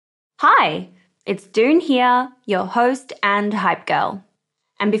Hi, it's Doon here, your host and hype girl.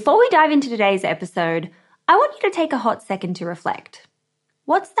 And before we dive into today's episode, I want you to take a hot second to reflect.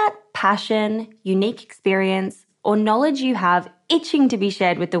 What's that passion, unique experience, or knowledge you have itching to be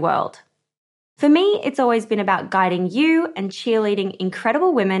shared with the world? For me, it's always been about guiding you and cheerleading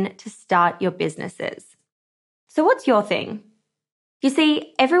incredible women to start your businesses. So what's your thing? You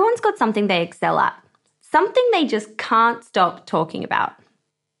see, everyone's got something they excel at, something they just can't stop talking about.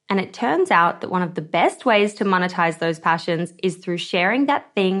 And it turns out that one of the best ways to monetize those passions is through sharing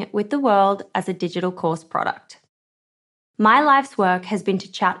that thing with the world as a digital course product. My life's work has been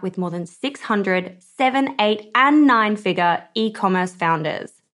to chat with more than 600 7, 8, and 9-figure e-commerce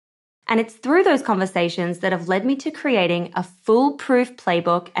founders. And it's through those conversations that have led me to creating a foolproof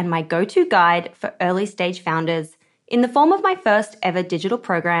playbook and my go-to guide for early-stage founders in the form of my first ever digital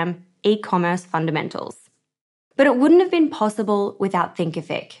program, E-commerce Fundamentals. But it wouldn't have been possible without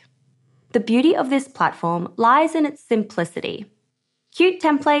Thinkific. The beauty of this platform lies in its simplicity. Cute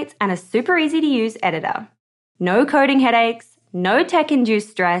templates and a super easy to use editor. No coding headaches, no tech-induced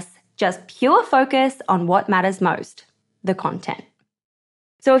stress, just pure focus on what matters most, the content.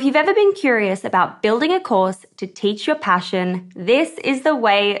 So if you've ever been curious about building a course to teach your passion, this is the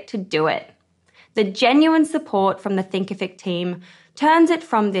way to do it. The genuine support from the Thinkific team turns it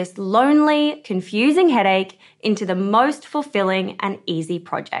from this lonely, confusing headache into the most fulfilling and easy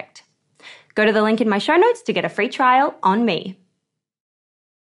project. Go to the link in my show notes to get a free trial on me.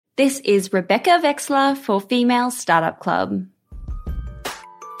 This is Rebecca Veksler for Female Startup Club.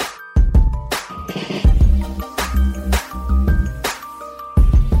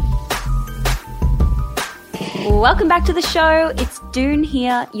 Welcome back to the show. It's Doon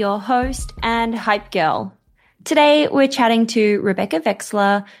here, your host and hype girl. Today, we're chatting to Rebecca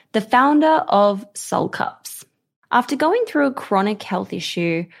Veksler, the founder of SoL Cups. After going through a chronic health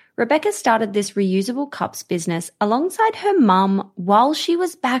issue, Rebecca started this reusable cups business alongside her mum while she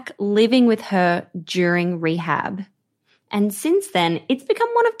was back living with her during rehab. And since then, it's become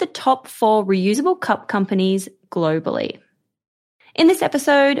one of the top 4 reusable cup companies globally. In this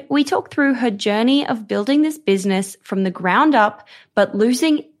episode, we talk through her journey of building this business from the ground up, but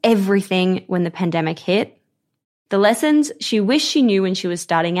losing everything when the pandemic hit, the lessons she wished she knew when she was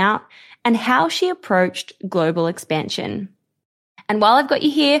starting out, and how she approached global expansion. And while I've got you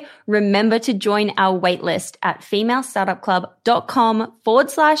here, remember to join our waitlist at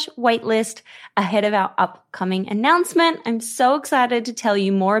femalestartupclub.com/waitlist ahead of our upcoming announcement. I'm so excited to tell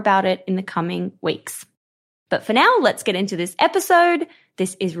you more about it in the coming weeks. But for now, let's get into this episode.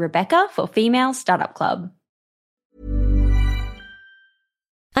 This is Rebecca for Female Startup Club.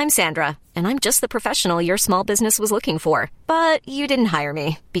 I'm Sandra, and I'm just the professional your small business was looking for. But you didn't hire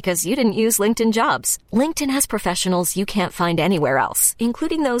me because you didn't use LinkedIn Jobs. LinkedIn has professionals you can't find anywhere else,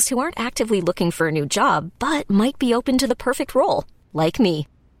 including those who aren't actively looking for a new job, but might be open to the perfect role, like me.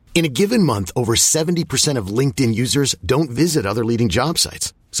 In a given month, over 70% of LinkedIn users don't visit other leading job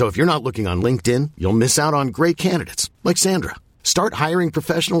sites. So if you're not looking on LinkedIn, you'll miss out on great candidates like Sandra. Start hiring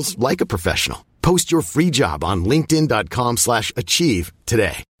professionals like a professional. Post your free job on linkedin.com/achieve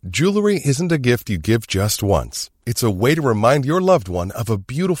today. Jewelry isn't a gift you give just once. It's a way to remind your loved one of a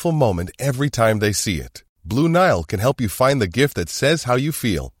beautiful moment every time they see it. Blue Nile can help you find the gift that says how you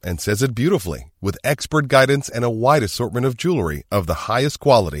feel and says it beautifully, with expert guidance and a wide assortment of jewelry of the highest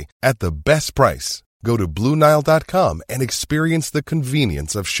quality at the best price. Go to BlueNile.com and experience the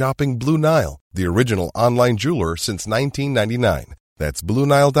convenience of shopping Blue Nile, the original online jeweler since 1999. That's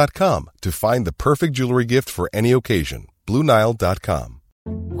BlueNile.com to find the perfect jewelry gift for any occasion. BlueNile.com.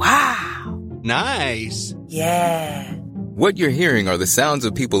 Wow. Nice. Yeah. What you're hearing are the sounds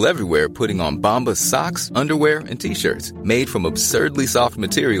of people everywhere putting on Bombas socks, underwear, and T-shirts made from absurdly soft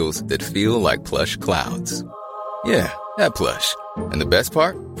materials that feel like plush clouds. Yeah, that plush. And the best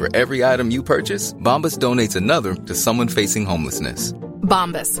part? For every item you purchase, Bombas donates another to someone facing homelessness.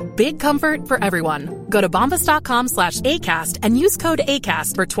 Bombas. Big comfort for everyone. Go to bombas.com/ACAST and use code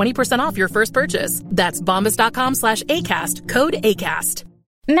ACAST for 20% off your first purchase. That's bombas.com/ACAST. Code ACAST.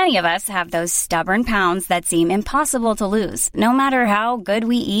 Many of us have those stubborn pounds that seem impossible to lose, no matter how good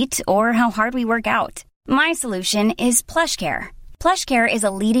we eat or how hard we work out. My solution is PlushCare. PlushCare is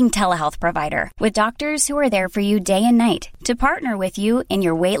a leading telehealth provider with doctors who are there for you day and night to partner with you in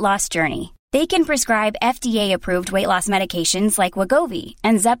your weight loss journey. They can prescribe FDA-approved weight loss medications like Wegovy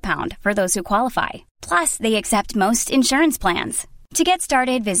and Zepbound for those who qualify. Plus, they accept most insurance plans. To get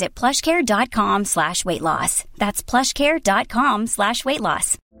started, visit plushcare.com/weight loss. That's plushcare.com/weight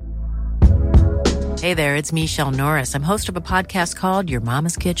loss. Hey there, it's Michelle Norris. I'm host of a podcast called Your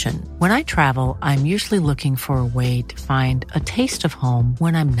Mama's Kitchen. When I travel, I'm usually looking for a way to find a taste of home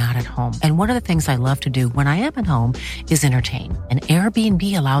when I'm not at home. And one of the things I love to do when I am at home is entertain. And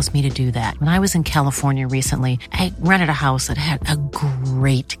Airbnb allows me to do that. When I was in California recently, I rented a house that had a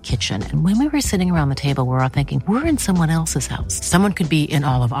great kitchen. And when we were sitting around the table, we were all thinking, we're in someone else's house. Someone could be in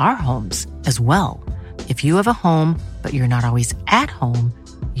all of our homes as well. If you have a home, but you're not always at home,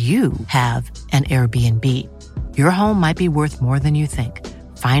 you have an Airbnb. Your home might be worth more than you think.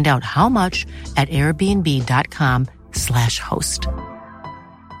 Find out how much at airbnb.com/host.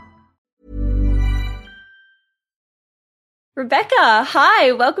 Rebecca,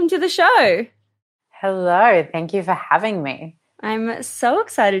 hi, welcome to the show. Hello, thank you for having me. I'm so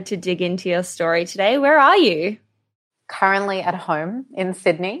excited to dig into your story today. Where are you? Currently at home in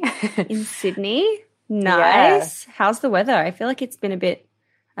Sydney. In Sydney? Nice. Yeah. How's the weather? I feel like it's been a bit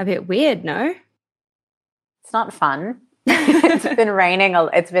weird, no? It's not fun. It's been raining a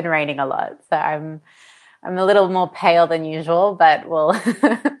lot. So I'm a little more pale than usual, but we'll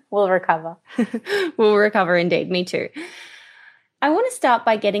recover. We'll recover indeed. Me too. I want to start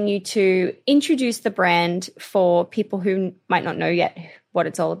by getting you to introduce the brand for people who might not know yet what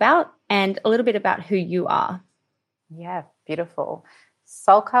it's all about and a little bit about who you are. Yeah, beautiful.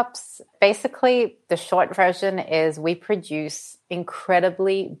 SoL Cups, basically the short version is we produce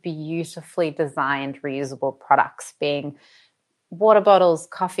incredibly beautifully designed reusable products, being water bottles,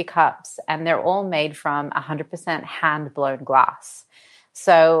 coffee cups, and they're all made from 100% hand-blown glass.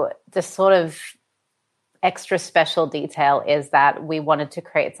 So the sort of extra special detail is that we wanted to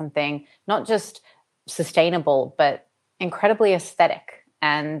create something not just sustainable, but incredibly aesthetic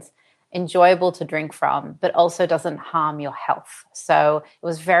and enjoyable to drink from, but also doesn't harm your health. So it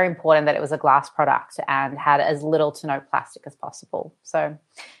was very important that it was a glass product and had as little to no plastic as possible. So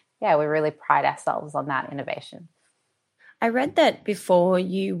yeah, we really pride ourselves on that innovation. I read that before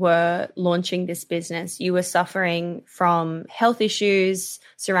you were launching this business, you were suffering from health issues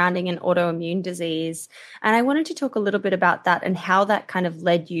surrounding an autoimmune disease. And I wanted to talk a little bit about that and how that kind of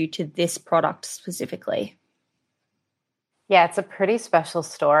led you to this product specifically. Yeah, it's a pretty special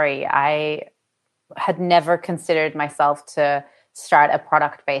story. I had never considered myself to start a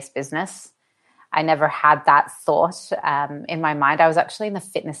product-based business. I never had that thought in my mind. I was actually in the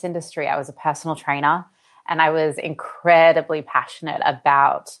fitness industry. I was a personal trainer, and I was incredibly passionate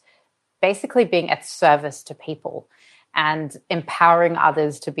about basically being at service to people and empowering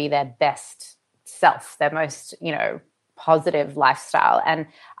others to be their best self, their most, positive lifestyle. And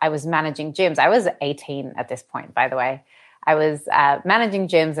I was managing gyms. I was 18 at this point, by the way. I was managing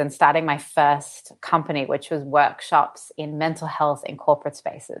gyms and starting my first company, which was workshops in mental health in corporate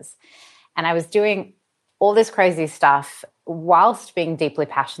spaces. And I was doing all this crazy stuff whilst being deeply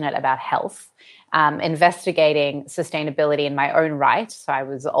passionate about health, investigating sustainability in my own right. So I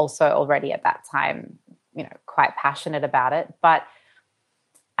was also already at that time, quite passionate about it. But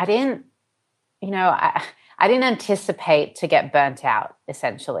I didn't anticipate to get burnt out,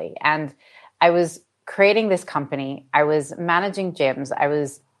 essentially. And I was creating this company, I was managing gyms, I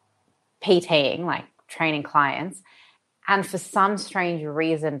was PTing, like training clients, and for some strange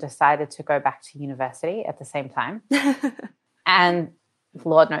reason decided to go back to university at the same time. And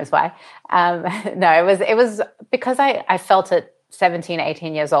Lord knows why. No, it was because I felt at 17,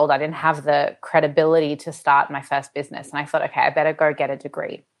 18 years old, I didn't have the credibility to start my first business. And I thought, okay, I better go get a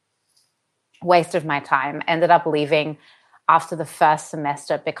degree. Waste of my time. Ended up leaving after the first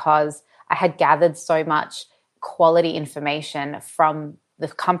semester because I had gathered so much quality information from the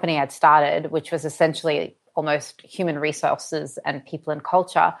company I'd started, which was essentially almost human resources and people and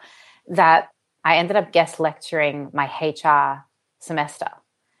culture, that I ended up guest lecturing my HR semester.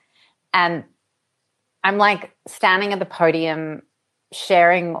 And I'm like standing at the podium,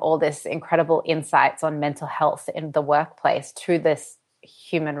 sharing all this incredible insights on mental health in the workplace to this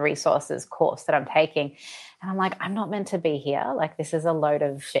human resources course that I'm taking. And I'm like, I'm not meant to be here. Like, this is a load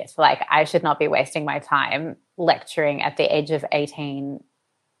of shit. Like, I should not be wasting my time lecturing at the age of 18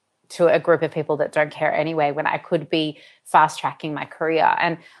 to a group of people that don't care anyway, when I could be fast tracking my career.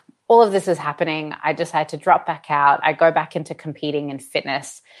 And all of this is happening. I decide to drop back out. I go back into competing in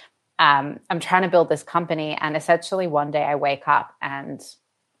fitness. I'm trying to build this company. And essentially one day I wake up and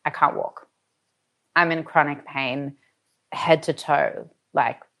I can't walk. I'm in chronic pain, head to toe,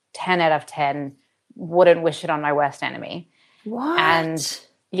 like 10 out of 10. Wouldn't wish it on my worst enemy. What? And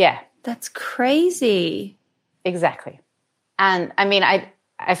yeah. That's crazy. Exactly. And I mean, I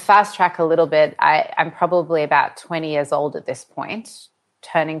fast track a little bit. I'm probably about 20 years old at this point,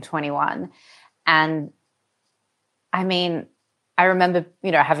 turning 21. And I mean, I remember,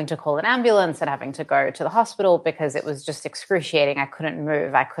 having to call an ambulance and having to go to the hospital because it was just excruciating. I couldn't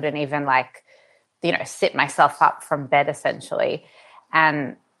move. I couldn't even sit myself up from bed essentially.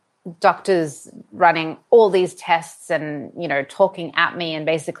 And doctors running all these tests and, talking at me and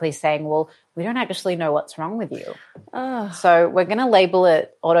basically saying, well, we don't actually know what's wrong with you. So we're going to label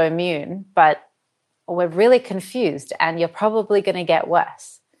it autoimmune, but we're really confused and you're probably going to get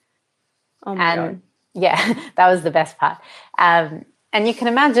worse. Oh my God. Yeah, that was the best part. And you can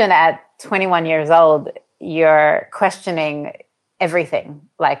imagine at 21 years old, you're questioning everything.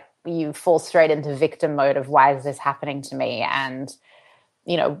 Like you fall straight into victim mode of why is this happening to me? And,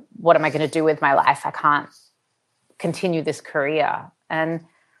 what am I going to do with my life? I can't continue this career. And,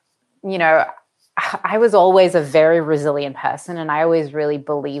 I was always a very resilient person and I always really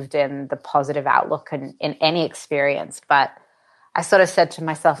believed in the positive outlook in any experience. But I sort of said to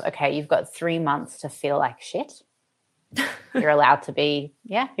myself, okay, you've got 3 months to feel like shit. You're allowed to be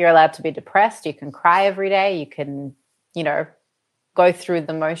depressed. You can cry every day. You can, go through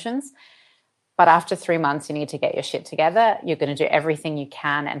the motions. But after 3 months, you need to get your shit together. You're going to do everything you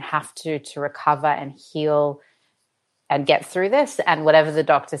can and have to recover and heal and get through this. And whatever the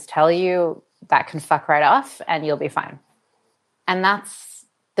doctors tell you, that can fuck right off and you'll be fine. And that's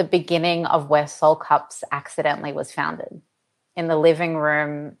the beginning of where SoL Cups accidentally was founded. In the living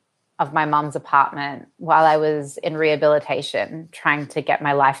room of my mom's apartment while I was in rehabilitation, trying to get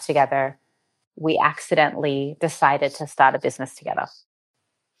my life together, we accidentally decided to start a business together.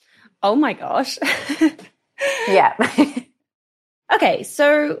 Oh my gosh. Yeah. Okay,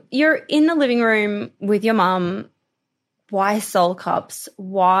 so you're in the living room with your mum. Why SoL Cups?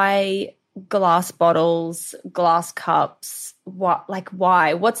 Why glass bottles, glass cups?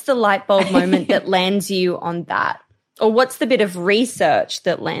 Why? What's the light bulb moment that lands you on that? Or what's the bit of research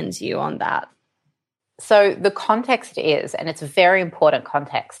that lands you on that? So the context is, and it's a very important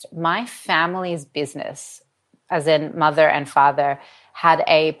context, my family's business, as in mother and father, had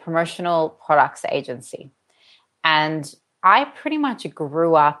a promotional products agency. And I pretty much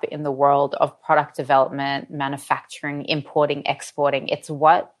grew up in the world of product development, manufacturing, importing, exporting. It's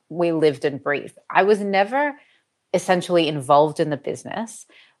what we lived and breathed. I was never essentially involved in the business,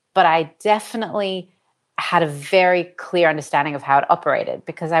 but I definitely had a very clear understanding of how it operated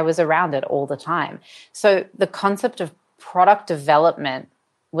because I was around it all the time. So the concept of product development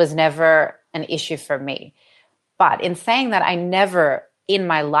was never an issue for me. But in saying that, I never in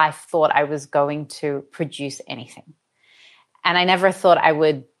my life thought I was going to produce anything. And I never thought I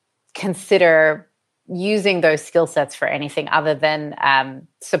would consider using those skill sets for anything other than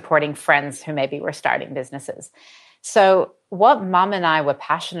supporting friends who maybe were starting businesses. So what Mum and I were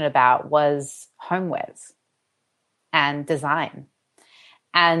passionate about was homewares and design.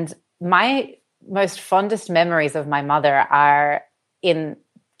 And my most fondest memories of my mother are in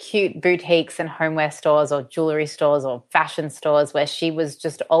cute boutiques and homeware stores or jewelry stores or fashion stores where she was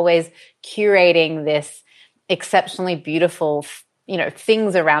just always curating this exceptionally beautiful,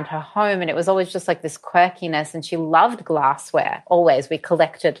 things around her home. And it was always just like this quirkiness. And she loved glassware. Always. We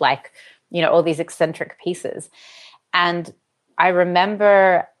collected all these eccentric pieces. And I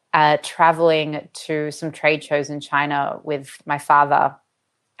remember traveling to some trade shows in China with my father,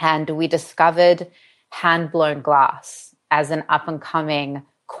 and we discovered hand-blown glass as an up-and-coming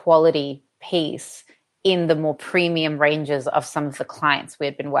quality piece in the more premium ranges of some of the clients we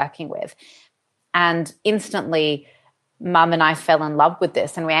had been working with. And instantly, Mum and I fell in love with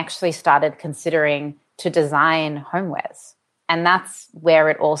this, and we actually started considering to design homewares. And that's where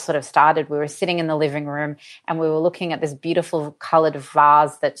it all sort of started. We were sitting in the living room and we were looking at this beautiful colored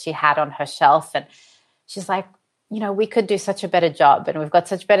vase that she had on her shelf. And she's like, we could do such a better job and we've got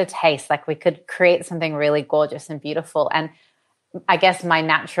such better taste. Like we could create something really gorgeous and beautiful. And I guess my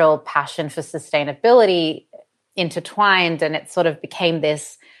natural passion for sustainability intertwined, and it sort of became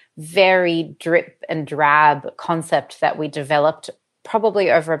this very drip and drab concept that we developed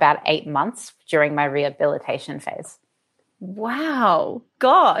probably over about 8 months during my rehabilitation phase. Wow.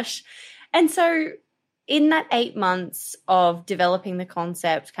 Gosh. And so in that 8 months of developing the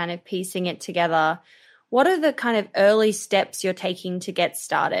concept, kind of piecing it together, what are the kind of early steps you're taking to get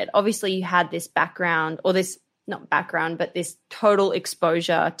started? Obviously, you had this background, or this, not background, but this total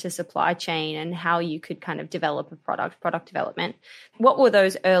exposure to supply chain and how you could kind of develop a product development. What were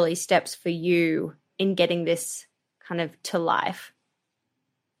those early steps for you in getting this kind of to life?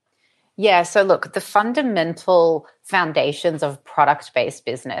 Yeah, so look, the fundamental foundations of product-based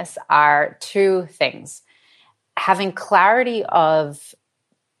business are two things. Having clarity of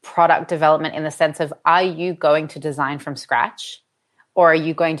product development in the sense of, are you going to design from scratch or are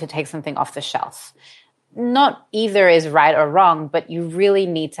you going to take something off the shelf? not either is right or wrong, but you really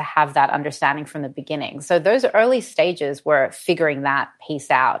need to have that understanding from the beginning. So those early stages were figuring that piece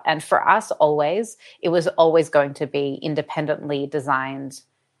out. And for us, it was always going to be independently designed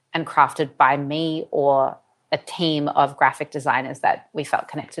and crafted by me or a team of graphic designers that we felt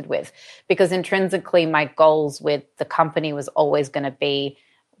connected with. Because intrinsically, my goals with the company was always going to be,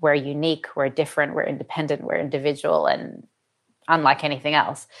 we're unique, we're different, we're independent, we're individual, and unlike anything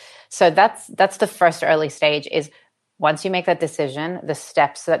else. So that's the first early stage. Is once you make that decision, the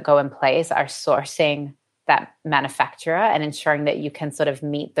steps that go in place are sourcing that manufacturer and ensuring that you can sort of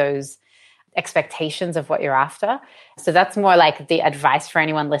meet those expectations of what you're after. So that's more like the advice for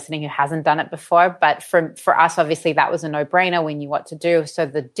anyone listening who hasn't done it before. But for us, obviously, that was a no-brainer. We knew what to do. So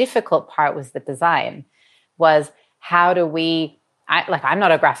the difficult part was the design, was how do I'm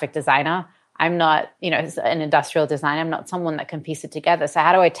not a graphic designer. I'm not, an industrial designer. I'm not someone that can piece it together. So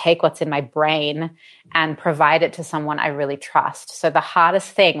how do I take what's in my brain and provide it to someone I really trust? So the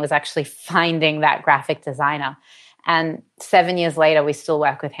hardest thing was actually finding that graphic designer. And 7 years later, we still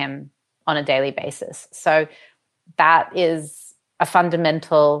work with him on a daily basis. So that is a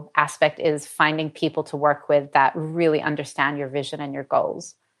fundamental aspect, is finding people to work with that really understand your vision and your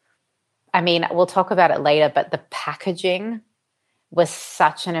goals. I mean, we'll talk about it later, but the packaging was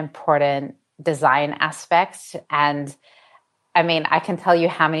such an important design aspect. And I mean, I can tell you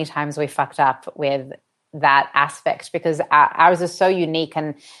how many times we fucked up with that aspect, because ours is so unique.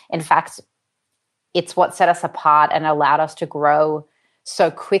 And in fact, it's what set us apart and allowed us to grow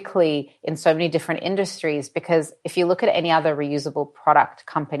so quickly in so many different industries. Because if you look at any other reusable product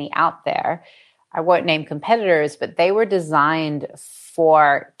company out there, I won't name competitors, but they were designed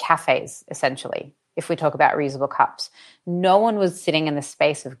for cafes, essentially. If we talk about reusable cups, no one was sitting in the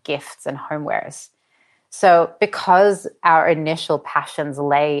space of gifts and homewares. So because our initial passions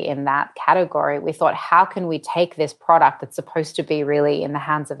lay in that category, we thought, how can we take this product that's supposed to be really in the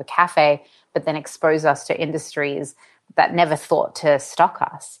hands of a cafe, but then expose us to industries that never thought to stock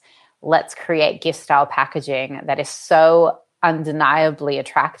us? Let's create gift-style packaging that is so undeniably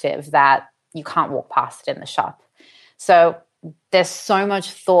attractive that you can't walk past it in the shop. So there's so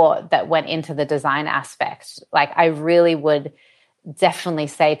much thought that went into the design aspect. Like, I really would definitely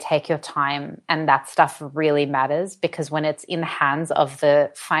say take your time, and that stuff really matters, because when it's in the hands of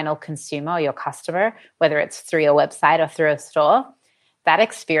the final consumer or your customer, whether it's through your website or through a store, that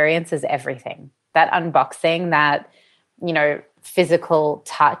experience is everything. That unboxing, that, physical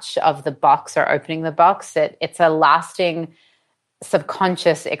touch of the box or opening the box, it's a lasting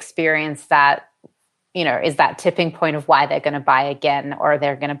subconscious experience that is that tipping point of why they're going to buy again, or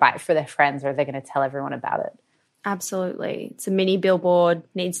they're going to buy it for their friends, or they're going to tell everyone about it. Absolutely. It's a mini billboard,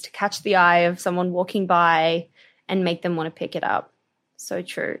 needs to catch the eye of someone walking by and make them want to pick it up. So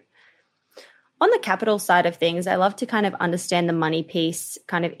true. On the capital side of things, I love to kind of understand the money piece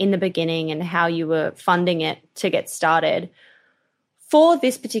kind of in the beginning and how you were funding it to get started. For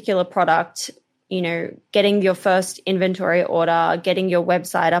this particular product, getting your first inventory order, getting your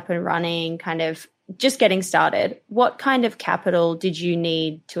website up and running, kind of just getting started, what kind of capital did you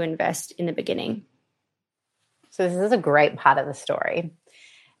need to invest in the beginning? So this is a great part of the story.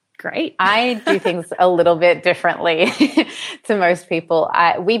 Great. I do things a little bit differently to most people.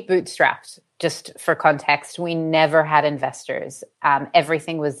 We bootstrapped, just for context. We never had investors.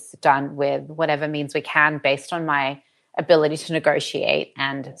 Everything was done with whatever means we can, based on my ability to negotiate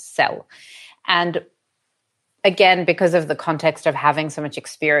and sell. And again, because of the context of having so much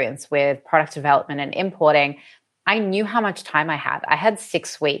experience with product development and importing, I knew how much time I had. I had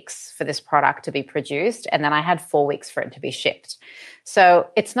 6 weeks for this product to be produced, and then I had 4 weeks for it to be shipped. So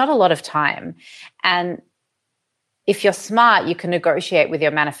it's not a lot of time. And if you're smart, you can negotiate with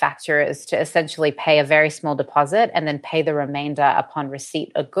your manufacturers to essentially pay a very small deposit and then pay the remainder upon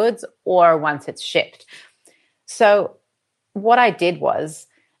receipt of goods or once it's shipped. So what I did was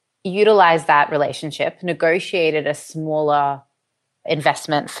utilize that relationship, negotiated a smaller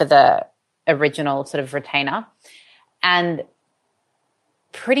investment for the original sort of retainer, and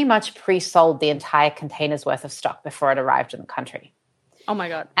pretty much pre-sold the entire container's worth of stock before it arrived in the country. Oh my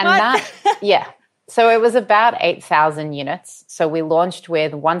God. And yeah. So it was about 8,000 units. So we launched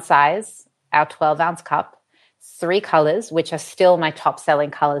with one size, our 12-ounce cup, 3 colors, which are still my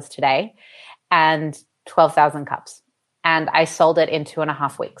top-selling colors today, and 12,000 cups. And I sold it in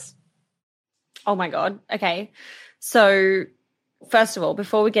 2.5 weeks. Oh my God. Okay. So first of all,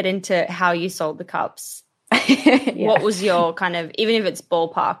 before we get into how you sold the cups, what was your kind of, even if it's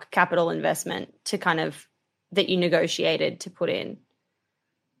ballpark capital investment to kind of that you negotiated to put in?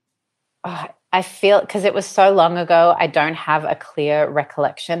 I feel, because it was so long ago, I don't have a clear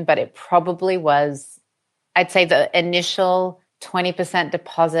recollection, but it probably was I'd say the initial 20%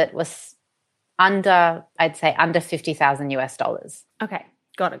 deposit was under $50,000 US. Okay.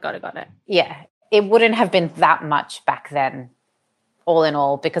 Got it. Yeah. It wouldn't have been that much back then, all in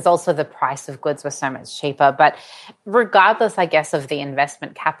all, because also the price of goods was so much cheaper. But regardless, I guess, of the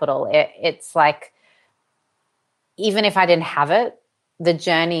investment capital, it's like, even if I didn't have it, the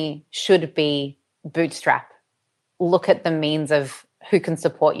journey should be bootstrap. Look at the means of who can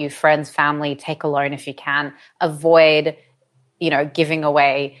support you, friends, family, take a loan if you can, avoid, giving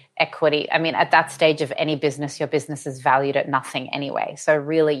away equity. I mean, at that stage of any business, your business is valued at nothing anyway. So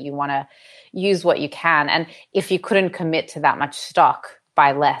really you want to use what you can. And if you couldn't commit to that much stock,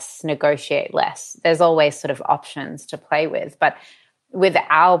 buy less, negotiate less. There's always sort of options to play with. But with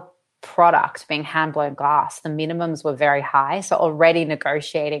our product being hand-blown glass, the minimums were very high. So already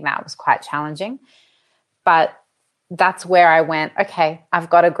negotiating that was quite challenging. But that's where I went, okay,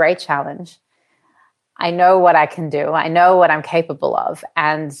 I've got a great challenge. I know what I can do. I know what I'm capable of.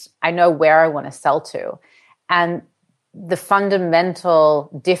 And I know where I want to sell to. And the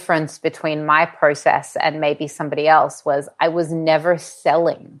fundamental difference between my process and maybe somebody else was I was never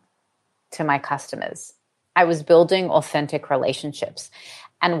selling to my customers. I was building authentic relationships.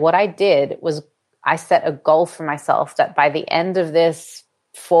 And what I did was I set a goal for myself that by the end of this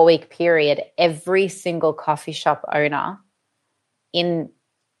 4-week period, every single coffee shop owner in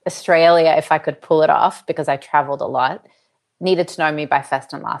Australia, if I could pull it off, because I traveled a lot, needed to know me by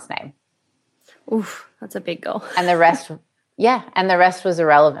first and last name. Oof, that's a big goal. And the rest, and the rest was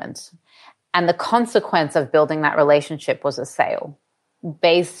irrelevant. And the consequence of building that relationship was a sale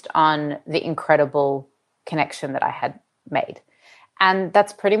based on the incredible connection that I had made. And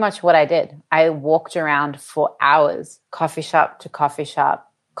that's pretty much what I did. I walked around for hours, coffee shop to coffee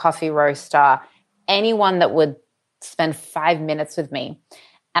shop, coffee roaster, anyone that would spend 5 minutes with me.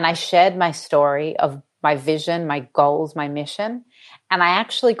 And I shared my story of my vision, my goals, my mission. And I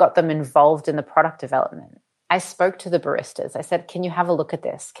actually got them involved in the product development. I spoke to the baristas. I said, can you have a look at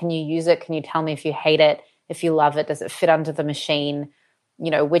this? Can you use it? Can you tell me if you hate it? If you love it? Does it fit under the machine?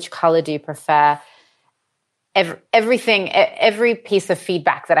 Which color do you prefer? Everything, every piece of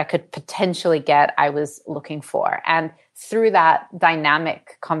feedback that I could potentially get, I was looking for. And through that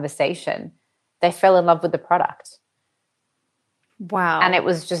dynamic conversation, they fell in love with the product. Wow. And it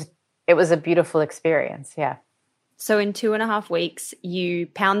was a beautiful experience. Yeah. So in 2.5 weeks, you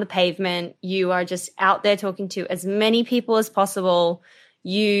pound the pavement. You are just out there talking to as many people as possible.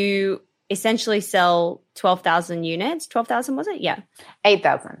 You essentially sell 12,000 units. 12,000 was it? Yeah.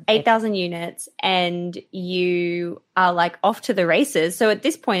 8,000. 8,000 units. And you are like off to the races. So at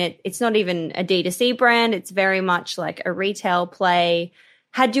this point, it's not even a D2C brand. It's very much like a retail play.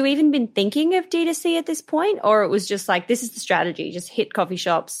 Had you even been thinking of D2C at this point? Or it was just like, this is the strategy, just hit coffee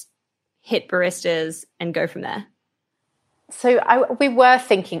shops, hit baristas, and go from there? So we were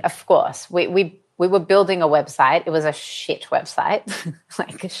thinking, of course, we were building a website. It was a shit website,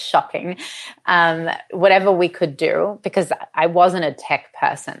 like shocking. Whatever we could do, because I wasn't a tech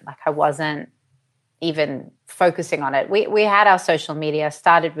person. Like I wasn't even focusing on it. We had our social media,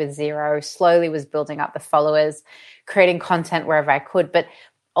 started with 0, slowly was building up the followers, creating content wherever I could. But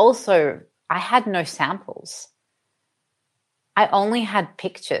also I had no samples. I only had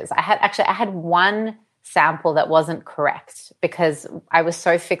pictures. I had one sample that wasn't correct because I was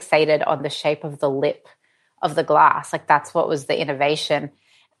so fixated on the shape of the lip of the glass. Like that's what was the innovation,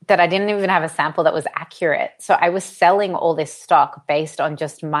 that I didn't even have a sample that was accurate. So I was selling all this stock based on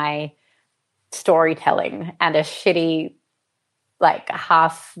just my storytelling and a shitty, like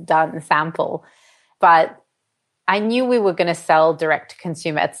half done sample. But I knew we were going to sell direct to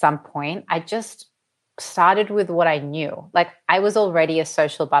consumer at some point. I just started with what I knew. Like I was already a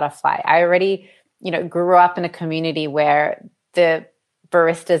social butterfly. I already grew up in a community where the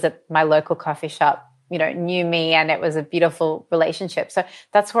baristas at my local coffee shop, knew me, and it was a beautiful relationship. So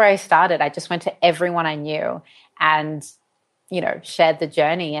that's where I started. I just went to everyone I knew and, shared the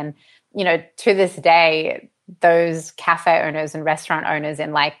journey. And, to this day, those cafe owners and restaurant owners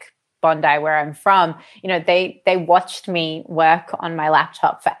in like Bondi, where I'm from, they watched me work on my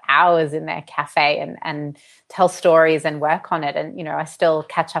laptop for hours in their cafe and tell stories and work on it. And, I still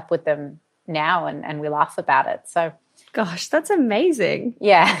catch up with them now and we laugh about it. So gosh, that's amazing.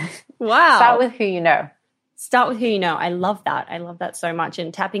 Yeah. Wow. Start with who you know. Start with who you know. I love that. I love that so much.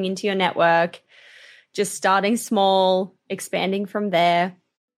 And tapping into your network, just starting small, expanding from there.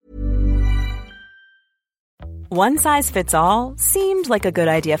 One size fits all seemed like a good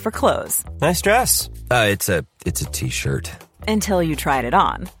idea for clothes. Nice dress. It's a t-shirt. Until you tried it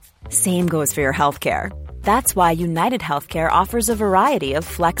on. Same goes for your healthcare. That's why United Healthcare offers a variety of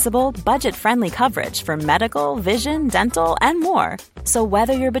flexible, budget-friendly coverage for medical, vision, dental, and more. So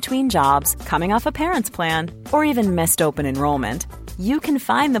whether you're between jobs, coming off a parent's plan, or even missed open enrollment, you can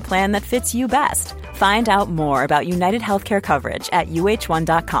find the plan that fits you best. Find out more about United Healthcare coverage at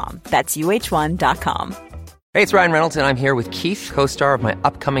uh1.com. That's uh1.com. Hey, it's Ryan Reynolds, and I'm here with Keith, co-star of my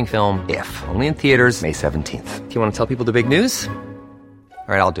upcoming film, If, only in theaters May 17th. Do you want to tell people the big news?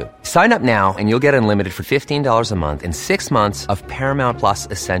 All right, I'll do it. Sign up now and you'll get unlimited for $15 a month and 6 months of Paramount Plus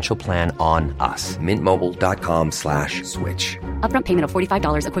Essential Plan on us. MintMobile.com/switch. Upfront payment of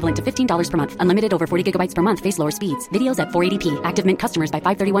 $45 equivalent to $15 per month. Unlimited over 40 gigabytes per month. Face lower speeds. Videos at 480p. Active Mint customers by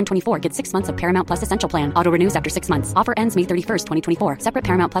 531.24 get 6 months of Paramount Plus Essential Plan. Auto renews after 6 months. Offer ends May 31st, 2024. Separate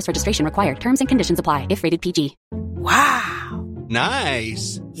Paramount Plus registration required. Terms and conditions apply if rated PG. Wow.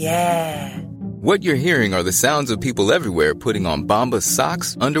 Nice. Yeah. What you're hearing are the sounds of people everywhere putting on Bombas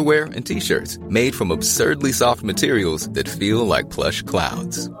socks, underwear, and T-shirts made from absurdly soft materials that feel like plush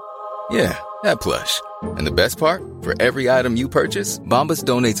clouds. Yeah, that plush. And the best part? For every item you purchase, Bombas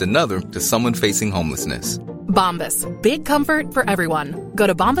donates another to someone facing homelessness. Bombas. Big comfort for everyone. Go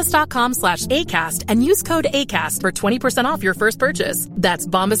to bombas.com/ACAST and use code ACAST for 20% off your first purchase. That's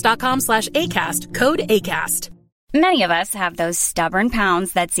bombas.com/ACAST. Code ACAST. Many of us have those stubborn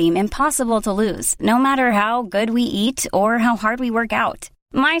pounds that seem impossible to lose, no matter how good we eat or how hard we work out.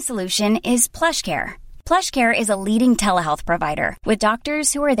 My solution is PlushCare. PlushCare is a leading telehealth provider with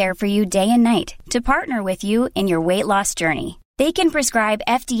doctors who are there for you day and night to partner with you in your weight loss journey. They can prescribe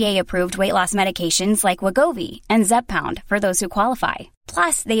FDA-approved weight loss medications like Wegovy and Zepbound for those who qualify.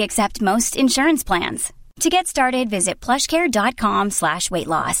 Plus, they accept most insurance plans. To get started, visit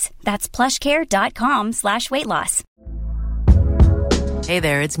plushcare.com/weightloss. That's plushcare.com/weightloss. Hey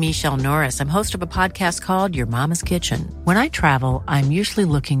there, it's Michelle Norris. I'm host of a podcast called Your Mama's Kitchen. When I travel, I'm usually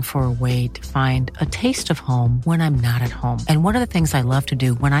looking for a way to find a taste of home when I'm not at home. And one of the things I love to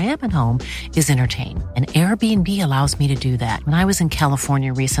do when I am at home is entertain. And Airbnb allows me to do that. When I was in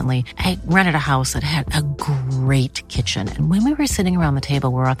California recently, I rented a house that had a great kitchen. And when we were sitting around the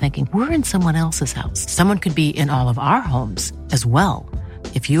table, we were all thinking, we're in someone else's house. Someone could be in all of our homes as well.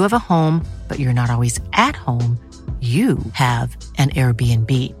 If you have a home, but you're not always at home, you have an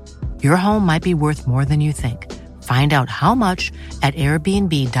Airbnb. Your home might be worth more than you think. Find out how much at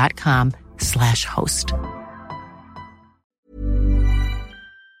airbnb.com/host.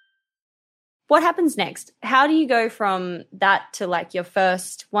 What happens next? How do you go from that to like your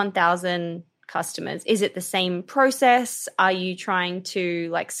first 1,000 customers? Is it the same process? Are you trying to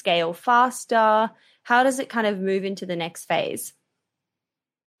like scale faster? How does it kind of move into the next phase?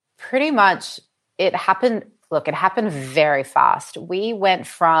 Pretty much it happened very fast. We went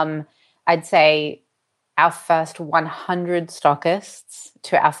from, I'd say, our first 100 stockists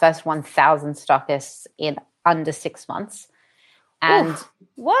to our first 1,000 stockists in under 6 months. And oof,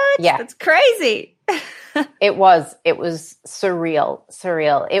 what? Yeah, that's crazy. It was surreal.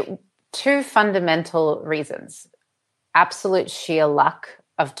 Two fundamental reasons. Absolute sheer luck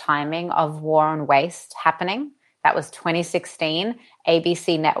of timing of War on Waste happening. That was 2016.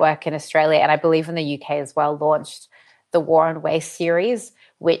 ABC Network in Australia, and I believe in the UK as well, launched the War on Waste series,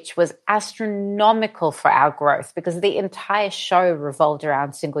 which was astronomical for our growth because the entire show revolved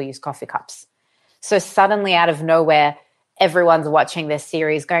around single-use coffee cups. So suddenly out of nowhere, everyone's watching this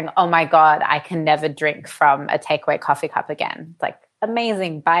series going, oh my God, I can never drink from a takeaway coffee cup again. Like,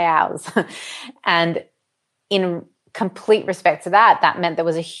 amazing, buy ours. And in complete respect to that, that meant there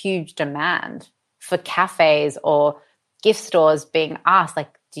was a huge demand for cafes or gift stores being asked,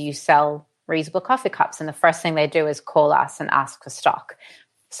 like, do you sell reusable coffee cups? And the first thing they do is call us and ask for stock.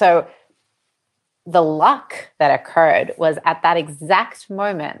 So the luck that occurred was at that exact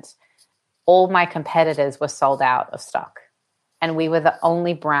moment, all my competitors were sold out of stock. And we were the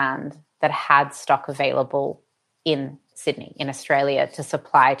only brand that had stock available in Sydney, in Australia, to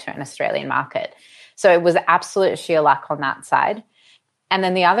supply to an Australian market. So it was absolute sheer luck on that side. And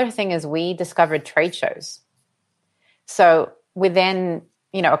then the other thing is we discovered trade shows. So within,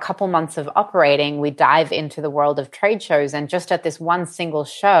 a couple months of operating, we dive into the world of trade shows. And just at this one single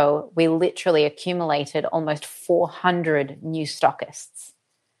show, we literally accumulated almost 400 new stockists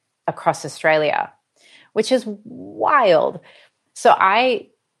across Australia, which is wild. So I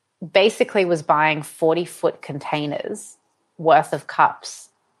basically was buying 40-foot containers worth of cups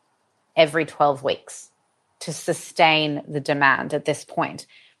every 12 weeks to sustain the demand at this point.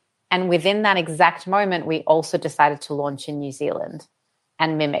 And within that exact moment, we also decided to launch in New Zealand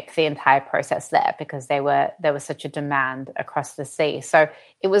and mimic the entire process there because there was such a demand across the sea. So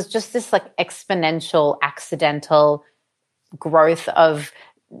it was just this like exponential, accidental growth of,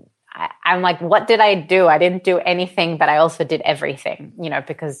 I'm like, what did I do? I didn't do anything, but I also did everything,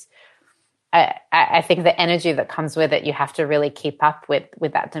 because I think the energy that comes with it, you have to really keep up with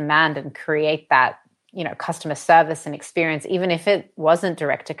that demand and create that, customer service and experience. Even if it wasn't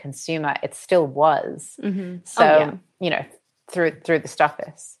direct to consumer, it still was. Mm-hmm. So, through the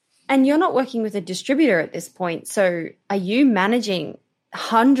stockists. And you're not working with a distributor at this point. So are you managing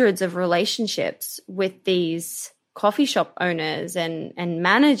hundreds of relationships with these coffee shop owners and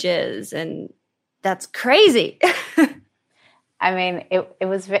managers? And that's crazy. I mean, it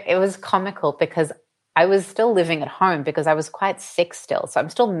was comical because I was still living at home because I was quite sick still. So I'm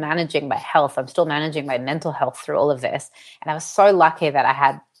still managing my health. I'm still managing my mental health through all of this. And I was so lucky that I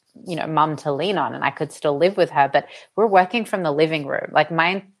had, mum to lean on and I could still live with her. But we're working from the living room. Like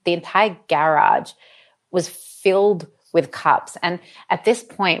the entire garage was filled with cups. And at this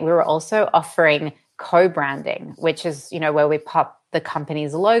point, we were also offering co-branding, which is, where we pop the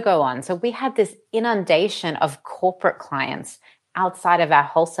company's logo on. So we had this inundation of corporate clients outside of our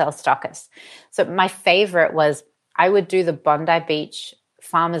wholesale stockists. So my favorite was I would do the Bondi Beach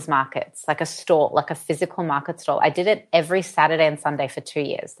farmers markets, like a stall, like a physical market stall. I did it every Saturday and Sunday for 2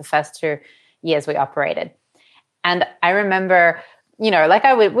 years, the first 2 years we operated. And I remember, like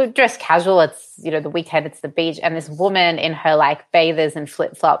I would dress casual. It's, the weekend, it's the beach. And this woman in her like bathers and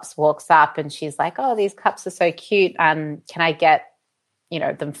flip-flops walks up and she's like, oh, these cups are so cute. Can I get,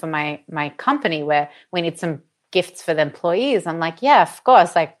 them for my company where we need some gifts for the employees? I'm like, yeah, of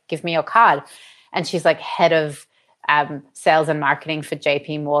course. Like, give me your card. And she's like head of sales and marketing for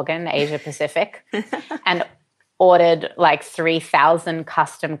JP Morgan, Asia Pacific, and ordered like 3,000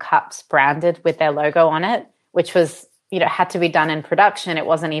 custom cups branded with their logo on it, which was, had to be done in production. It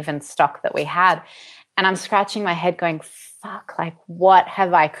wasn't even stock that we had. And I'm scratching my head going, fuck, like, what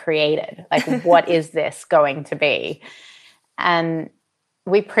have I created? Like, what is this going to be? And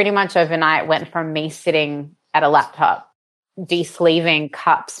we pretty much overnight went from me sitting at a laptop, de-sleeving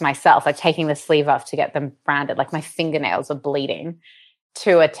cups myself, like taking the sleeve off to get them branded, like my fingernails were bleeding,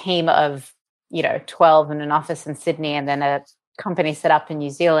 to a team of, 12 in an office in Sydney, and then a company set up in New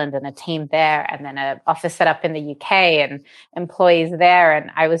Zealand and a team there, and then an office set up in the UK and employees there.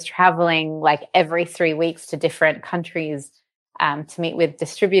 And I was traveling like every 3 weeks to different countries to meet with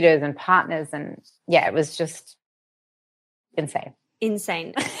distributors and partners. And yeah, it was just insane.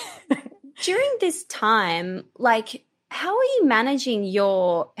 During this time, like, how are you managing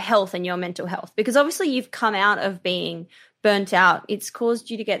your health and your mental health? Because obviously you've come out of being burnt out. It's caused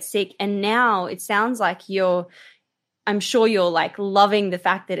you to get sick. And now it sounds like I'm sure you're like loving the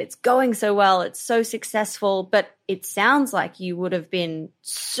fact that it's going so well. It's so successful, but it sounds like you would have been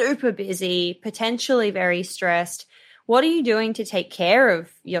super busy, potentially very stressed. What are you doing to take care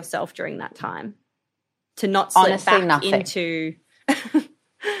of yourself during that time? To not slip Honestly, back nothing. Into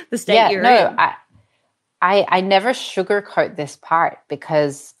the state you're in? I never sugarcoat this part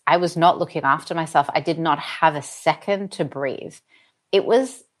because I was not looking after myself. I did not have a second to breathe. It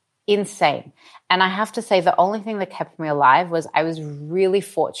was insane. And I have to say the only thing that kept me alive was I was really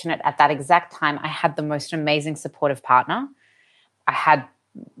fortunate at that exact time. I had the most amazing supportive partner. I had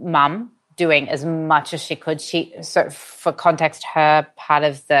mum doing as much as she could. So for context, her part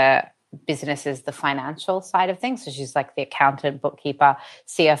of the business is the financial side of things. So she's like the accountant, bookkeeper,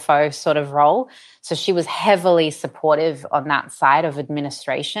 CFO sort of role. So she was heavily supportive on that side of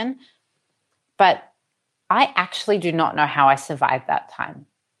administration. But I actually do not know how I survived that time.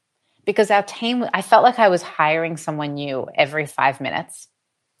 Because our team, I felt like I was hiring someone new every 5 minutes.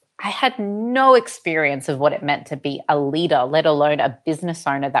 I had no experience of what it meant to be a leader, let alone a business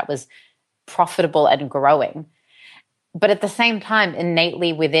owner that was profitable and growing. But at the same time,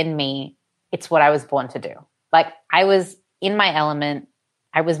 innately within me, it's what I was born to do. Like, I was in my element.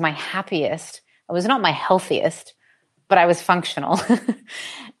 I was my happiest. I was not my healthiest, but I was functional.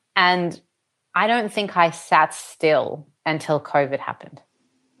 And I don't think I sat still until COVID happened.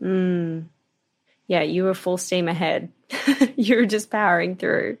 Yeah, you were full steam ahead. You were just powering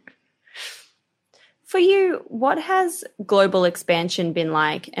through. For you, what has global expansion been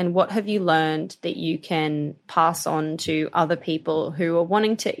like, and what have you learned that you can pass on to other people who are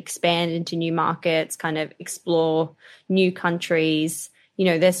wanting to expand into new markets, kind of explore new countries?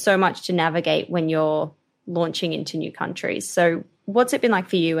 There's so much to navigate when you're launching into new countries. So what's it been like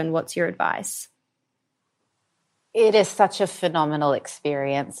for you, and what's your advice? It is such a phenomenal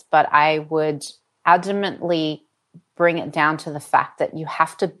experience, but I would adamantly bring it down to the fact that you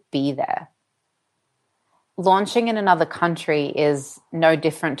have to be there. Launching in another country is no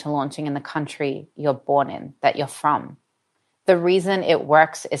different to launching in the country you're born in, that you're from. The reason it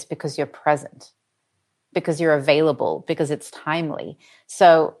works is because you're present, because you're available, because it's timely.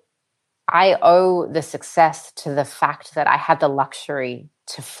 So I owe the success to the fact that I had the luxury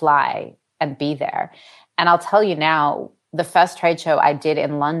to fly and be there. And I'll tell you now, the first trade show I did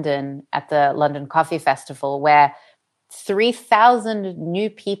in London at the London Coffee Festival, where 3,000 new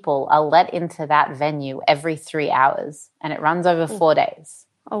people are let into that venue every 3 hours, and it runs over 4 days.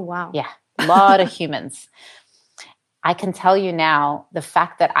 Oh, wow. Yeah, a lot of humans. I can tell you now, the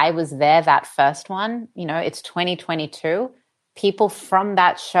fact that I was there that first one, it's 2022. People from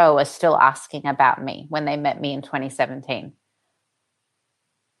that show are still asking about me when they met me in 2017.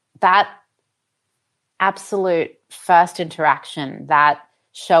 That absolute first interaction, that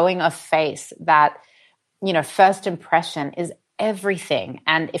showing of face, that, first impression is everything.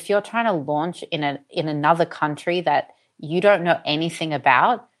 And if you're trying to launch in another country that you don't know anything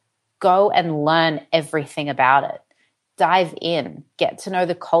about, go and learn everything about it. Dive in, get to know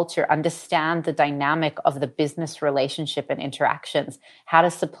the culture, understand the dynamic of the business relationship and interactions. How do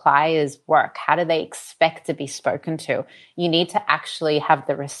suppliers work? How do they expect to be spoken to? You need to actually have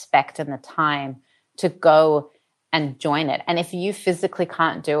the respect and the time to go and join it. And if you physically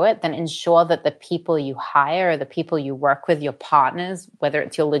can't do it, then ensure that the people you hire, the people you work with, your partners, whether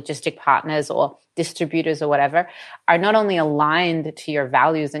it's your logistic partners or distributors or whatever, are not only aligned to your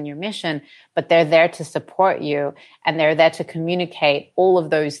values and your mission, but they're there to support you and they're there to communicate all of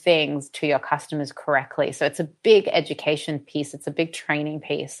those things to your customers correctly. So it's a big education piece. It's a big training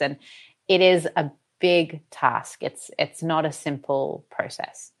piece. And it is a big task. It's not a simple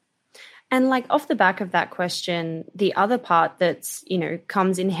process. And off the back of that question, the other part that's,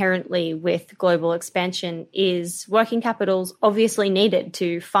 comes inherently with global expansion is working capital's obviously needed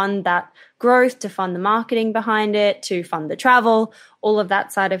to fund that growth, to fund the marketing behind it, to fund the travel, all of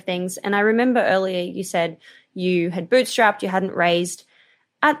that side of things. And I remember earlier you said you had bootstrapped, you hadn't raised.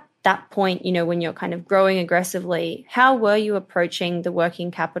 At that point, when you're kind of growing aggressively, how were you approaching the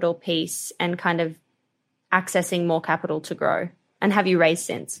working capital piece and kind of accessing more capital to grow? And have you raised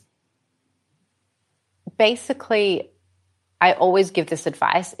since? Basically, I always give this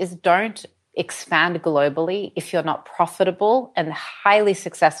advice is don't expand globally if you're not profitable and highly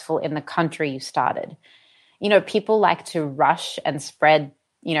successful in the country you started. People like to rush and spread,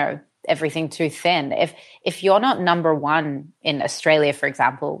 everything too thin. If you're not number one in Australia, for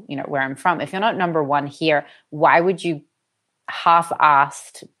example, where I'm from, if you're not number one here, why would you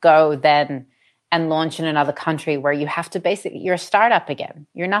half-assed go then and launch in another country where you have to you're a startup again.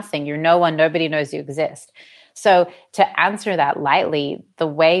 You're nothing. You're no one. Nobody knows you exist. So to answer that lightly, the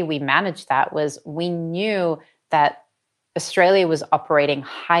way we managed that was we knew that Australia was operating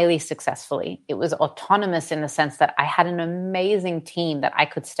highly successfully. It was autonomous in the sense that I had an amazing team that I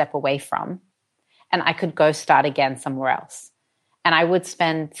could step away from and I could go start again somewhere else. And I would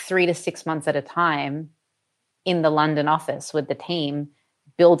spend 3 to 6 months at a time in the London office with the team,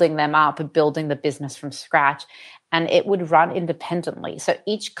 building them up, building the business from scratch, and it would run independently. So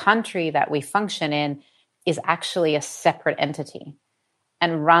each country that we function in is actually a separate entity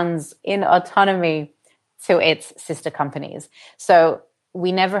and runs in autonomy to its sister companies. So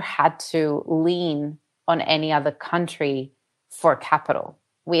we never had to lean on any other country for capital.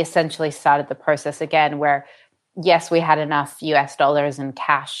 We essentially started the process again where, yes, we had enough US dollars in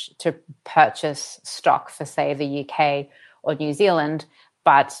cash to purchase stock for, say, the UK or New Zealand,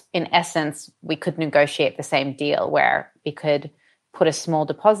 but in essence, we could negotiate the same deal where we could put a small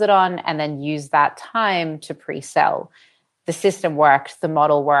deposit on and then use that time to pre-sell. The system worked, the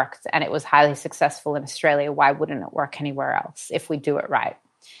model worked, and it was highly successful in Australia. Why wouldn't it work anywhere else if we do it right?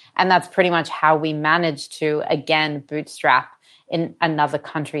 And that's pretty much how we managed to, again, bootstrap in another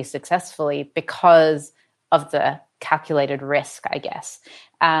country successfully because of the calculated risk, I guess.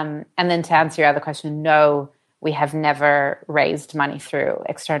 And then to answer your other question, no, we have never raised money through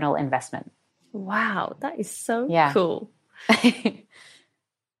external investment. Wow, that is so Yeah. cool.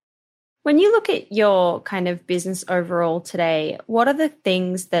 When you look at your kind of business overall today, what are the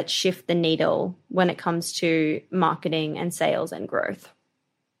things that shift the needle when it comes to marketing and sales and growth?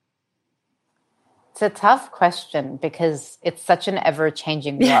 It's a tough question because it's such an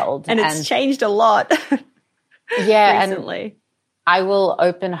ever-changing world. And it's changed a lot recently. And I will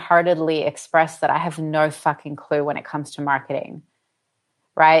open-heartedly express that I have no fucking clue when it comes to marketing,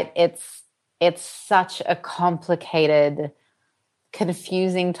 right? It's such a complicated,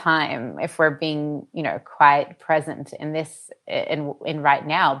 confusing time if we're being, quite present in this, in right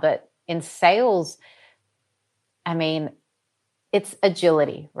now. But in sales, I mean, it's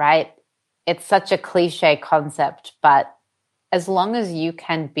agility, right? It's such a cliche concept, but as long as you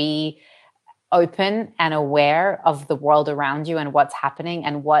can be open and aware of the world around you and what's happening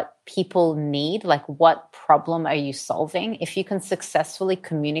and what people need, like what problem are you solving, if you can successfully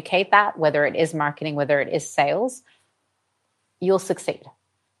communicate that, whether it is marketing, whether it is sales, you'll succeed.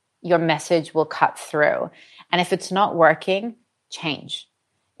 Your message will cut through. And if it's not working, change.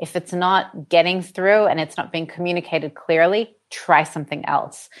 If it's not getting through and it's not being communicated clearly, try something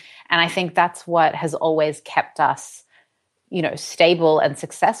else. And I think that's what has always kept us, stable and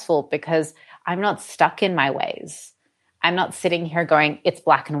successful, because I'm not stuck in my ways. I'm not sitting here going, it's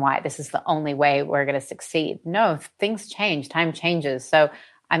black and white. This is the only way we're going to succeed. No, things change. Time changes. So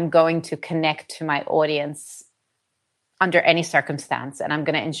I'm going to connect to my audience under any circumstance. And I'm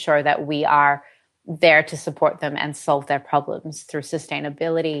going to ensure that we are there to support them and solve their problems through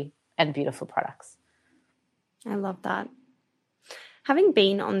sustainability and beautiful products. I love that. Having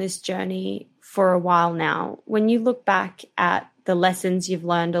been on this journey for a while now, when you look back at the lessons you've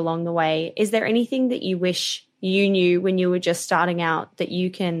learned along the way, is there anything that you wish you knew when you were just starting out that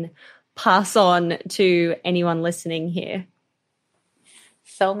you can pass on to anyone listening here?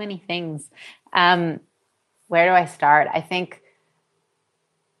 So many things. Where do I start? I think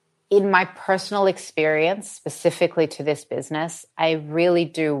in my personal experience, specifically to this business, I really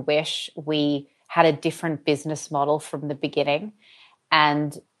do wish we had a different business model from the beginning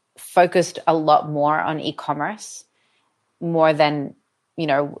and focused a lot more on e-commerce, more than,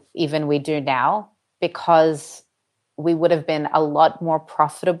 even we do now, because we would have been a lot more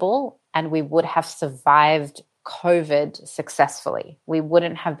profitable and we would have survived COVID successfully. We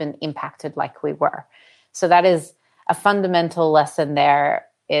wouldn't have been impacted like we were. So that is a fundamental lesson there,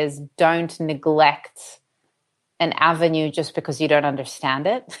 is don't neglect an avenue just because you don't understand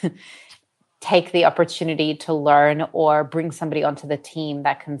it. Take the opportunity to learn or bring somebody onto the team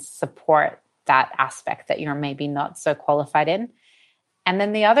that can support that aspect that you're maybe not so qualified in. And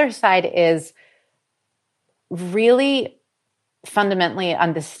then the other side is really fundamentally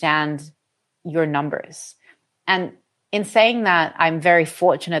understand your numbers. And in saying that, I'm very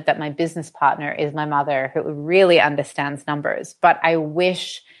fortunate that my business partner is my mother, who really understands numbers. But I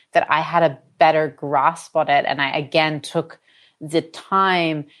wish that I had a better grasp on it. And I, again, took the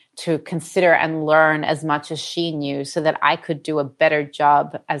time to consider and learn as much as she knew so that I could do a better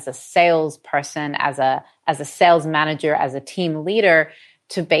job as a salesperson, as a sales manager, as a team leader,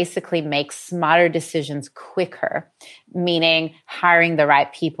 to basically make smarter decisions quicker, meaning hiring the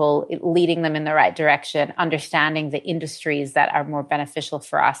right people, leading them in the right direction, understanding the industries that are more beneficial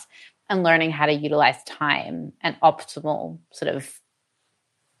for us, and learning how to utilize time and optimal sort of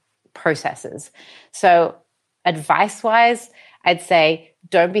processes. So advice-wise, I'd say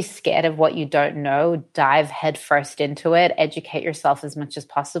don't be scared of what you don't know. Dive headfirst into it. Educate yourself as much as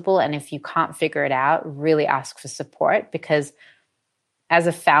possible. And if you can't figure it out, really ask for support, because as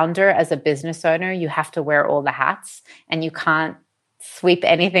a founder, as a business owner, you have to wear all the hats and you can't sweep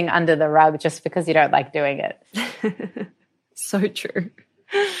anything under the rug just because you don't like doing it. So true.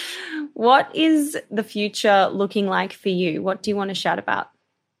 What is the future looking like for you? What do you want to shout about?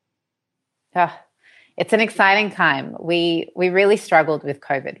 It's an exciting time. We really struggled with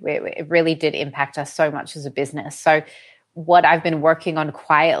COVID. It really did impact us so much as a business. So what I've been working on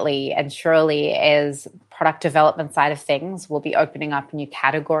quietly and surely is product development side of things. We'll be opening up new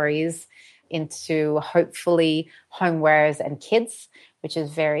categories into hopefully homewares and kids, which is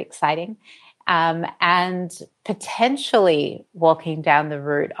very exciting. And potentially walking down the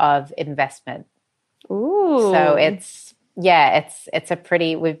route of investment. Ooh. So it's a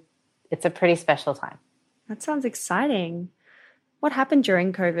pretty special time. That sounds exciting. What happened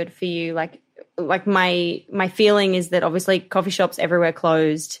during COVID for you? Like my feeling is that obviously coffee shops everywhere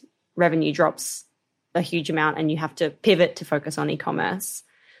closed, revenue drops a huge amount, and you have to pivot to focus on e-commerce.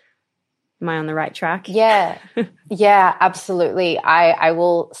 Am I on the right track? Yeah, absolutely. I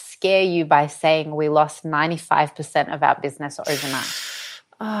will scare you by saying we lost 95% of our business overnight.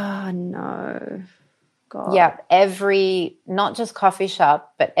 Oh, no. God. Yeah, not just coffee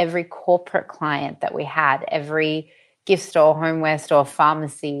shop, but every corporate client that we had, every gift store, homeware store,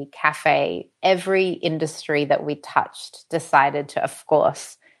 pharmacy, cafe, every industry that we touched decided to, of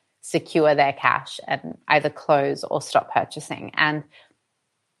course, secure their cash and either close or stop purchasing. And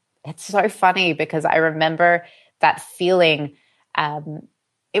it's so funny because I remember that feeling.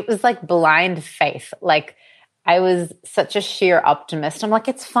 It was like blind faith. Like I was such a sheer optimist. I'm like,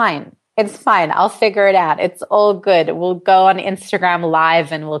 it's fine. It's fine. I'll figure it out. It's all good. We'll go on Instagram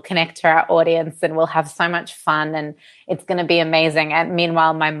Live and we'll connect to our audience and we'll have so much fun and it's going to be amazing. And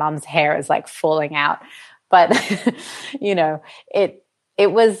meanwhile, my mom's hair is like falling out. But,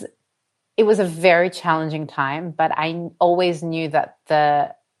 it was a very challenging time, but I always knew that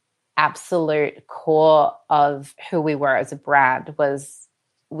the absolute core of who we were as a brand was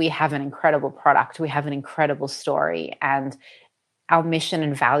we have an incredible product, we have an incredible story, and our mission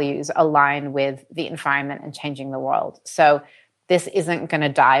and values align with the environment and changing the world. So this isn't going to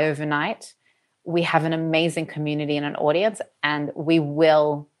die overnight. We have an amazing community and an audience, and we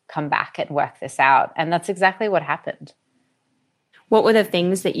will come back and work this out. And that's exactly what happened. What were the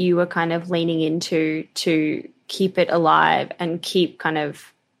things that you were kind of leaning into to keep it alive and keep kind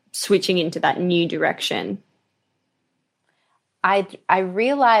of switching into that new direction? I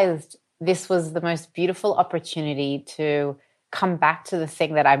realized this was the most beautiful opportunity to come back to the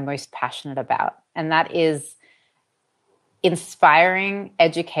thing that I'm most passionate about, and that is inspiring,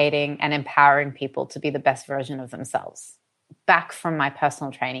 educating, and empowering people to be the best version of themselves, back from my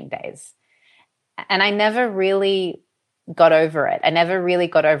personal training days. And I never really got over it. I never really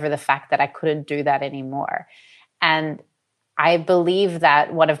got over the fact that I couldn't do that anymore. And I believe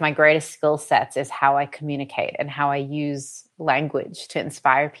that one of my greatest skill sets is how I communicate and how I use language to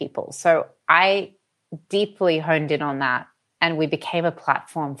inspire people. So I deeply honed in on that, and we became a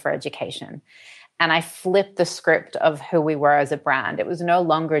platform for education. And I flipped the script of who we were as a brand. It was no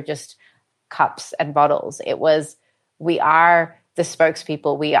longer just cups and bottles. It was, we are the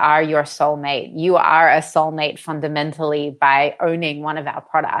spokespeople. We are your soulmate. You are a soulmate fundamentally by owning one of our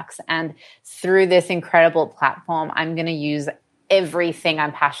products. And through this incredible platform, I'm going to use everything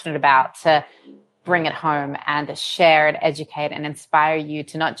I'm passionate about to bring it home and share and educate and inspire you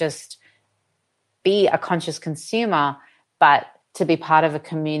to not just be a conscious consumer, but to be part of a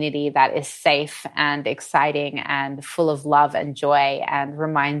community that is safe and exciting and full of love and joy and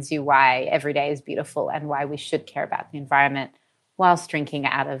reminds you why every day is beautiful and why we should care about the environment whilst drinking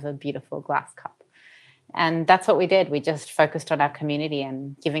out of a beautiful glass cup. And that's what we did. We just focused on our community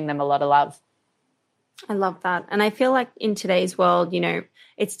and giving them a lot of love. I love that. And I feel like in today's world, you know,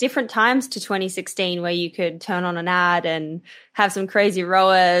 it's different times to 2016 where you could turn on an ad and have some crazy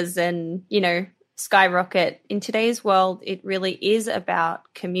ROAS and, you know, skyrocket. In today's world, it really is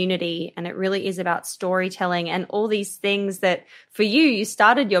about community, and it really is about storytelling and all these things that for you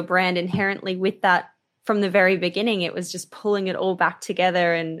started your brand inherently with that from the very beginning. It was just pulling it all back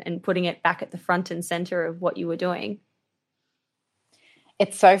together and putting it back at the front and center of what you were doing.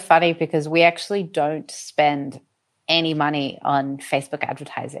 It's so funny because we actually don't spend any money on Facebook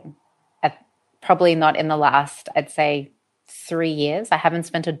advertising. Probably not in the last, I'd say, 3 years. I haven't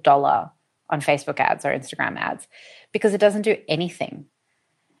spent $1 on Facebook ads or Instagram ads because it doesn't do anything.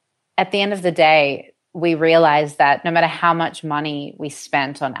 At the end of the day, we realized that no matter how much money we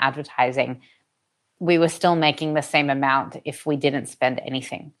spent on advertising, we were still making the same amount if we didn't spend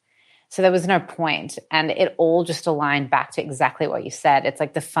anything. So there was no point. And it all just aligned back to exactly what you said. It's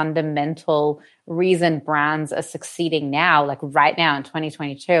like the fundamental reason brands are succeeding now, like right now in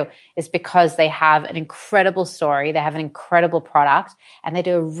 2022, is because they have an incredible story, they have an incredible product, and they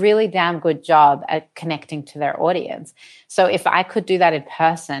do a really damn good job at connecting to their audience. So if I could do that in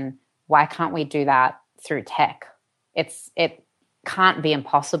person, why can't we do that through tech? It can't be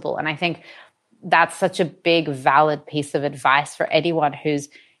impossible. And I think that's such a big, valid piece of advice for anyone who's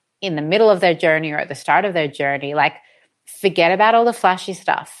in the middle of their journey or at the start of their journey. Like, forget about all the flashy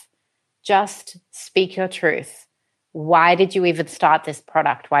stuff. Just speak your truth. Why did you even start this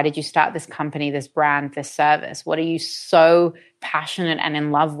product? Why did you start this company, this brand, this service? What are you so passionate and in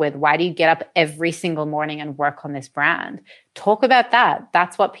love with? Why do you get up every single morning and work on this brand? Talk about that.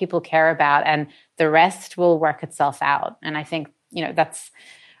 That's what people care about, and the rest will work itself out. And I think, you know, that's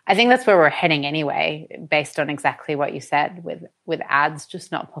where we're heading anyway, based on exactly what you said with ads just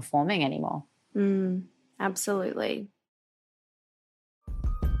not performing anymore. Absolutely.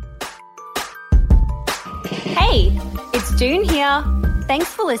 Hey, it's June here.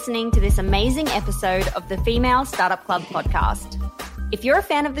 Thanks for listening to this amazing episode of the Female Startup Club podcast. If you're a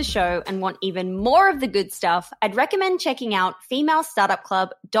fan of the show and want even more of the good stuff, I'd recommend checking out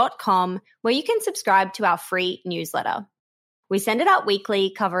femalestartupclub.com, where you can subscribe to our free newsletter. We send it out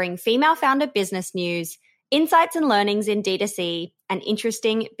weekly, covering female founder business news, insights and learnings in D2C, and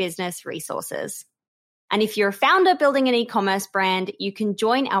interesting business resources. And if you're a founder building an e-commerce brand, you can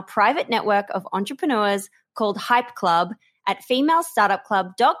join our private network of entrepreneurs called Hype Club at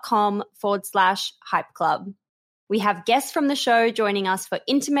femalestartupclub.com/Hype Club. We have guests from the show joining us for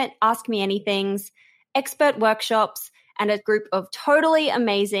intimate Ask Me Anythings, expert workshops, and a group of totally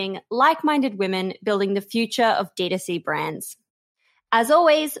amazing, like-minded women building the future of D2C brands. As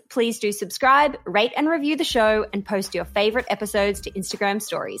always, please do subscribe, rate and review the show, and post your favorite episodes to Instagram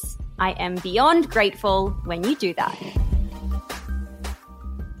stories. I am beyond grateful when you do that.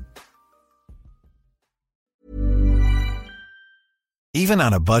 Even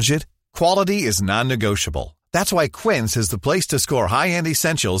on a budget, quality is non-negotiable. That's why Quince is the place to score high-end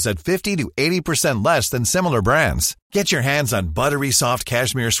essentials at 50 to 80% less than similar brands. Get your hands on buttery soft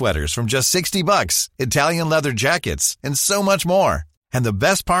cashmere sweaters from just $60, Italian leather jackets, and so much more. And the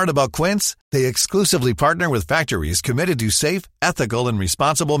best part about Quince, they exclusively partner with factories committed to safe, ethical, and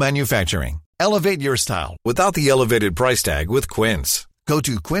responsible manufacturing. Elevate your style without the elevated price tag with Quince. Go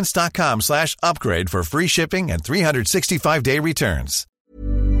to quince.com/upgrade for free shipping and 365-day returns.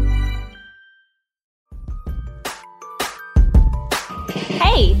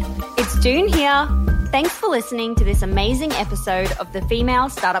 Hey, it's June here. Thanks for listening to this amazing episode of the Female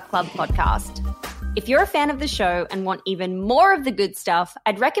Startup Club podcast. If you're a fan of the show and want even more of the good stuff,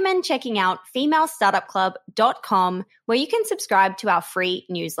 I'd recommend checking out femalestartupclub.com, where you can subscribe to our free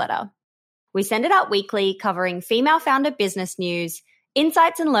newsletter. We send it out weekly, covering female founder business news,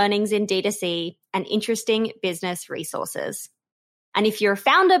 insights and learnings in D2C, and interesting business resources. And if you're a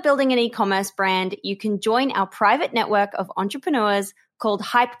founder building an e-commerce brand, you can join our private network of entrepreneurs called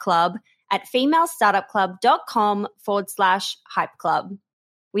Hype Club at femalestartupclub.com/Hype Club.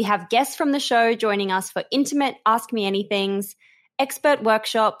 We have guests from the show joining us for intimate Ask Me Anythings, expert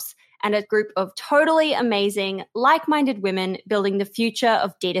workshops, and a group of totally amazing, like-minded women building the future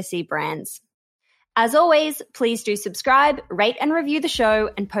of D2C brands. As always, please do subscribe, rate and review the show,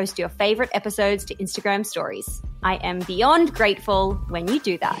 and post your favorite episodes to Instagram stories. I am beyond grateful when you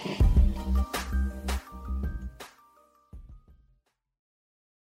do that.